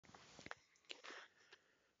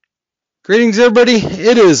Greetings, everybody.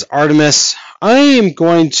 It is Artemis. I am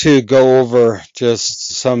going to go over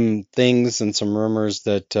just some things and some rumors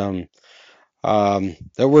that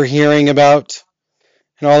we're hearing about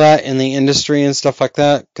and all that in the industry and stuff like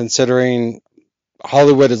that. Considering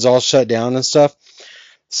Hollywood is all shut down and stuff.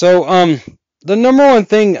 So, the number one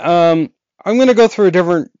thing, I'm going to go through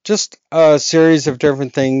a series of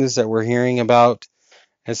different things that we're hearing about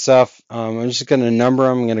and stuff. I'm just going to number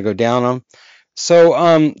them. I'm going to go down them.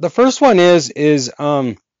 So, the first one is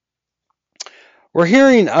we're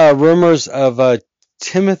hearing rumors of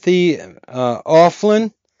Timothy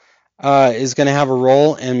Olyphant is going to have a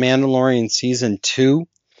role in Mandalorian Season 2.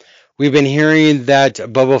 We've been hearing that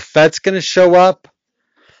Boba Fett's going to show up.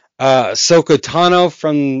 Ahsoka Tano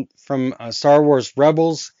from Star Wars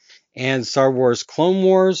Rebels and Star Wars Clone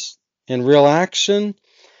Wars in real action.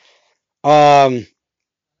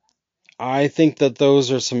 I think that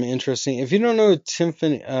those are some interesting. If you don't know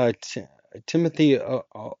who Timothy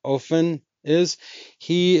Olyphant is,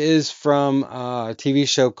 he is from a TV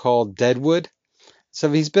show called Deadwood.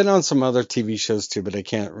 So he's been on some other TV shows too, but I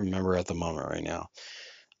can't remember at the moment right now.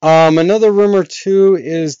 Another rumor too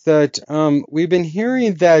is that we've been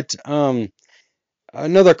hearing that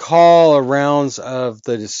another call arounds of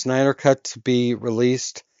the Snyder Cut to be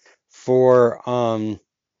released for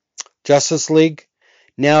Justice League.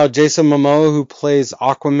 Now, Jason Momoa, who plays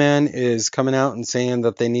Aquaman, is coming out and saying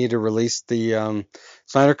that they need to release the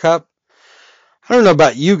Snyder Cut. I don't know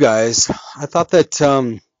about you guys. I thought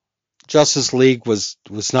that Justice League was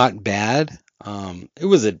not bad. It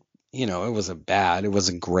wasn't bad. It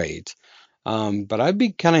wasn't great. But I'd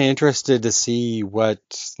be kind of interested to see what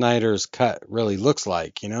Snyder's cut really looks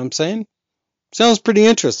like. You know what I'm saying? Sounds pretty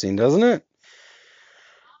interesting, doesn't it?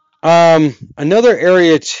 Another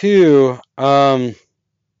area too.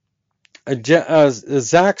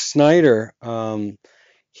 Zack Snyder,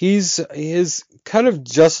 his cut of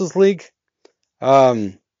Justice League,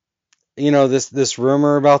 this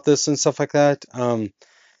rumor about this and stuff like that,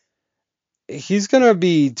 he's gonna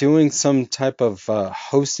be doing some type of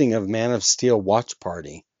hosting of Man of Steel watch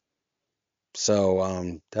party.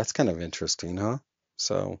 So that's kind of interesting, huh?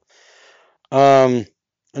 So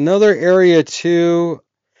another area too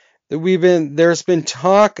that there's been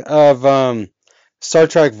talk of Star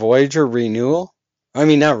Trek Voyager renewal. I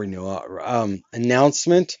mean, not renewal.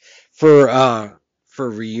 Announcement for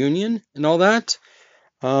reunion and all that.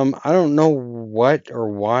 I don't know what or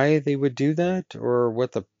why they would do that or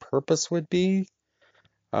what the purpose would be.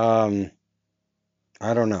 I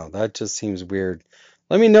don't know. That just seems weird.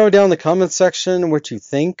 Let me know down in the comment section what you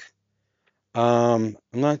think. I'm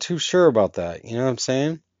not too sure about that. You know what I'm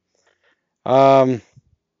saying?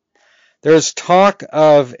 There's talk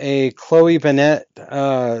of a Chloe Bennet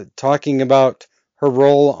talking about her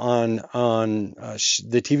role on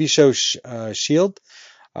the TV show Shield,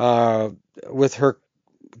 with her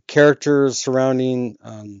characters surrounding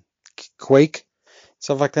Quake,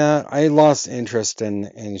 stuff like that. I lost interest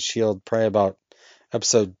in Shield probably about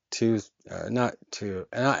episode 2, not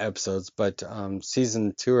episodes, but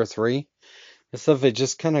season 2 or 3. And stuff, it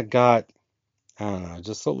just kind of got, I don't know,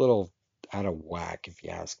 just a little out of whack, if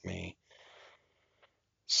you ask me.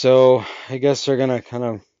 So I guess they're gonna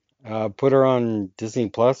kind of put her on Disney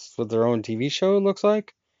Plus with their own TV show. It looks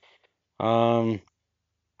like.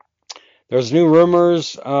 There's new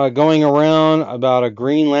rumors going around about a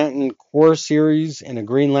Green Lantern Corps series and a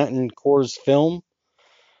Green Lantern Corps film.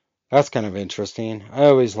 That's kind of interesting. I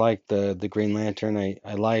always liked the Green Lantern. I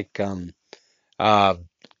like Deadpool, not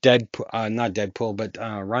Deadpool, but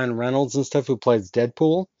Ryan Reynolds and stuff, who plays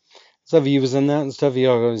Deadpool. Stuff, he was in that and stuff. He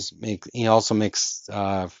also makes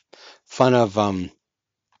fun of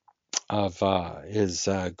his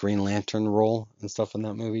Green Lantern role and stuff in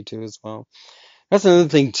that movie too as well. That's another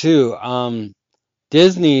thing too.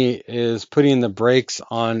 Disney is putting the brakes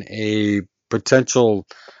on a potential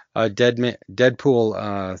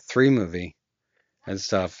Deadpool 3 movie and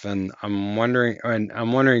stuff, and I'm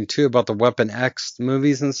wondering too about the Weapon X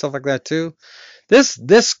movies and stuff like that too.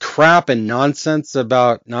 This crap and nonsense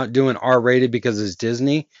about not doing R-rated because it's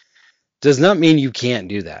Disney does not mean you can't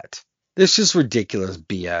do that. This is ridiculous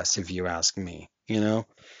BS, if you ask me, you know?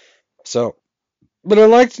 So, but I'd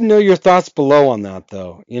like to know your thoughts below on that,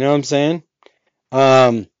 though. You know what I'm saying?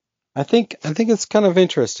 I think it's kind of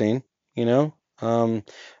interesting, you know?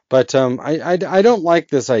 But I don't like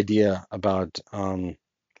this idea about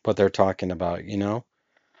what they're talking about, you know?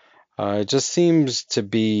 It just seems to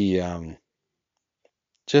be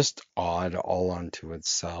just odd all unto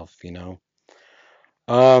itself, you know?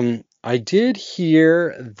 I did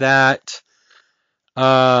hear that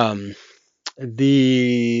the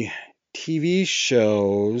TV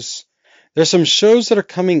shows there's some shows that are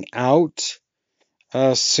coming out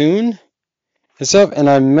soon and stuff, and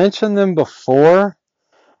I mentioned them before.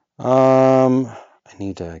 I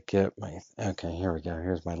need to get my okay. Here we go.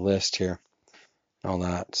 Here's my list here. All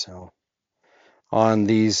that. So on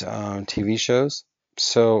these TV shows.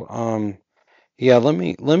 So yeah. Let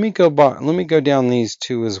me go down these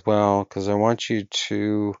two as well because I want you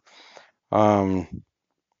to um.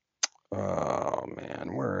 Oh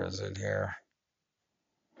man, where is it here?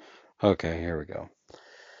 Okay, here we go.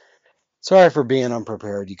 Sorry for being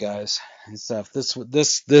unprepared, you guys and stuff.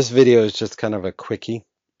 This video is just kind of a quickie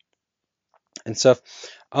and stuff.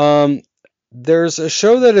 Um, there's a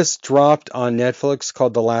show that is dropped on Netflix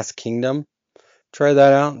called The Last Kingdom. Try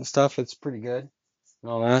that out and stuff. It's pretty good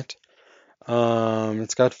and all that.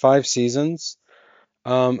 It's got 5 seasons.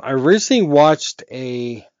 I recently watched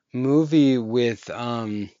a movie with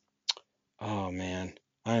oh man,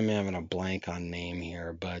 I'm having a blank on name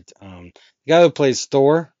here, but the guy who plays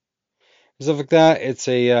Thor, stuff like that. It's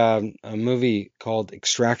a movie called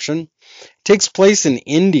Extraction. It takes place in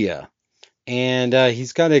India, and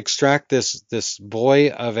he's got to extract this boy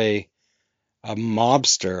of a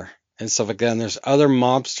mobster and stuff like that. And there's other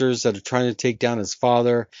mobsters that are trying to take down his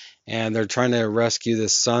father, and they're trying to rescue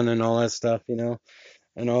this son and all that stuff, and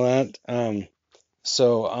all that.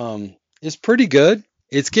 So it's pretty good.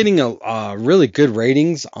 It's getting a really good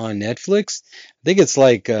ratings on Netflix. I think it's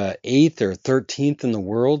like eighth or 13th in the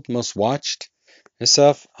world, most watched and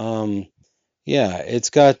stuff. Yeah, it's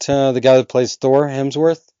got the guy that plays Thor,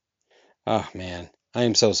 Hemsworth. Oh man, I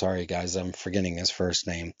am so sorry, guys. I'm forgetting his first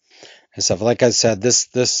name and stuff. Like I said,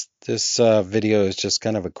 this video is just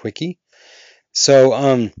kind of a quickie.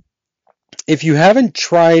 So if you haven't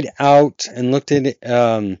tried out and looked at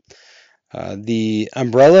the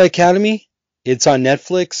Umbrella Academy, it's on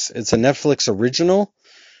Netflix. It's a Netflix original.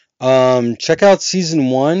 Check out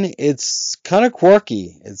season 1. It's kind of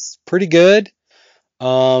quirky. It's pretty good.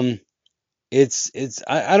 Um,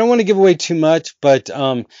 I don't want to give away too much, but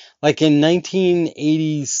like in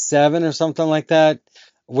 1987 or something like that,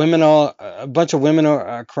 a bunch of women,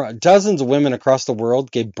 dozens of women across the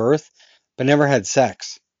world gave birth, but never had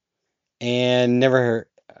sex and never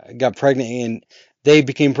got pregnant. And they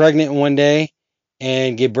became pregnant one day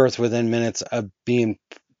and gave birth within minutes of being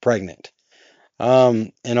pregnant.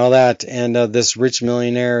 And all that. And this rich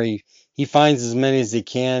millionaire, he finds as many as he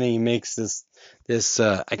can. And he makes this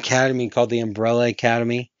academy called the Umbrella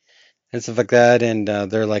Academy and stuff like that. And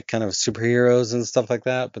they're like kind of superheroes and stuff like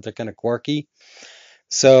that, but they're kind of quirky.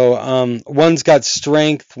 So one's got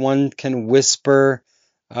strength, one can whisper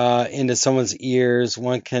into someone's ears,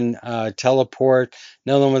 one can teleport,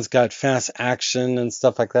 another one's got fast action and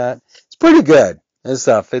stuff like that. It's pretty good and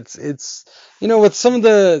stuff. It's with some of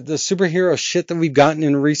the superhero shit that we've gotten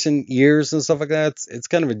in recent years and stuff like that, it's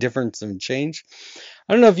kind of a difference and change.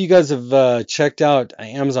 I don't know if you guys have checked out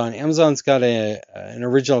Amazon. Amazon's got an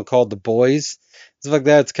original called The Boys. Stuff like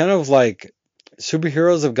that. It's kind of like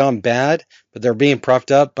superheroes have gone bad, but they're being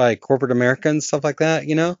propped up by corporate America and stuff like that.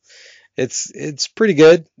 It's pretty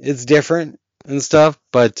good. It's different and stuff,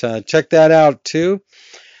 but check that out too.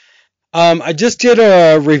 I just did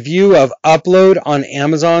a review of Upload on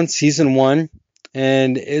Amazon season 1,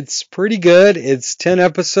 and it's pretty good. It's 10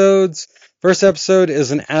 episodes. First episode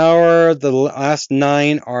is an hour. The last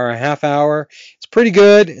 9 are a half hour. It's pretty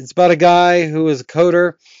good. It's about a guy who is a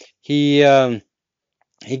coder. He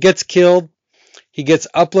gets killed. He gets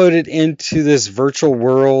uploaded into this virtual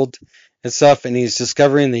world and stuff, and he's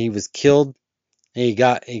discovering that he was killed. And he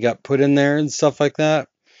got put in there and stuff like that.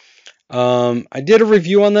 I did a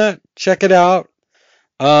review on that. Check it out.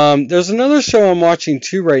 There's another show I'm watching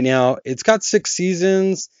too right now. It's got 6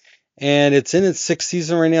 seasons, and it's in its 6th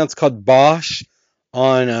season right now. It's called Bosch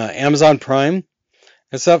on Amazon Prime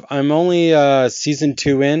and stuff. I'm only season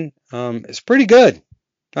 2 in. It's pretty good.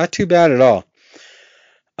 Not too bad at all.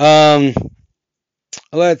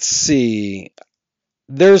 Let's see.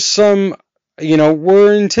 There's some,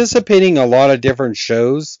 we're anticipating a lot of different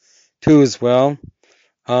shows too as well.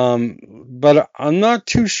 But I'm not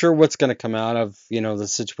too sure what's going to come out of, the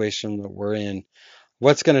situation that we're in.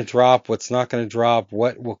 What's going to drop, what's not going to drop,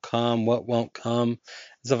 what will come, what won't come,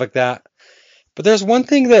 stuff like that. But there's one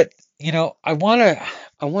thing that, I want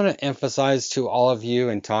to emphasize to all of you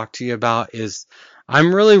and talk to you about is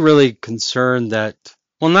I'm really, really concerned that,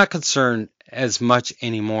 well, not concerned as much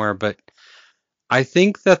anymore, but I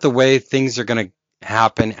think that the way things are going to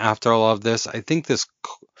happen after all of this, I think this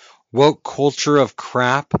woke culture of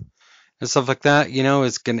crap and stuff like that,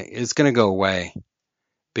 is gonna go away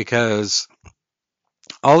because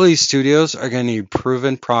all these studios are going to need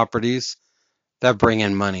proven properties that bring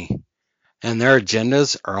in money. and their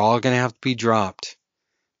agendas are all going to have to be dropped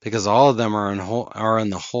because all of them are in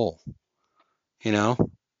the hole, you know.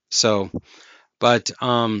 So, but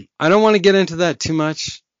I don't want to get into that too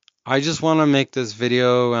much. I just want to make this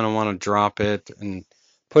video and I want to drop it and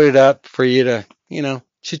put it up for you to,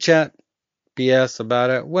 chit chat, BS about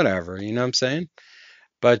it, whatever. You know what I'm saying?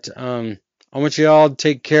 But I want you all to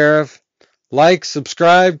take care of, like,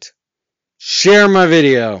 subscribe, share my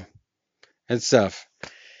video and stuff.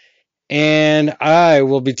 And I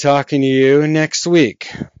will be talking to you next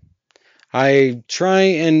week. I try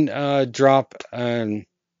and drop a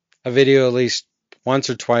video at least once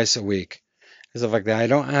or twice a week and stuff like that. I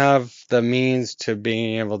don't have the means to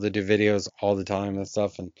being able to do videos all the time and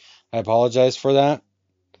stuff, and I apologize for that.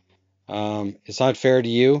 It's not fair to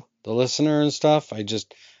you, the listener and stuff.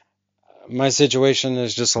 My situation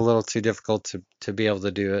is just a little too difficult to be able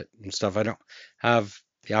to do it and stuff. I don't have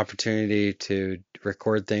the opportunity to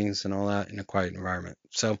record things and all that in a quiet environment.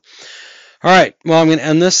 So, all right. Well, I'm going to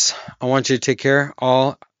end this. I want you to take care.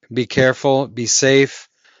 All be careful, be safe.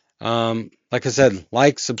 Like I said,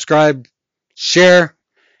 like, subscribe, share,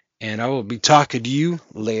 and I will be talking to you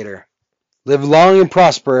later. Live long and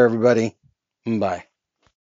prosper, everybody. Bye.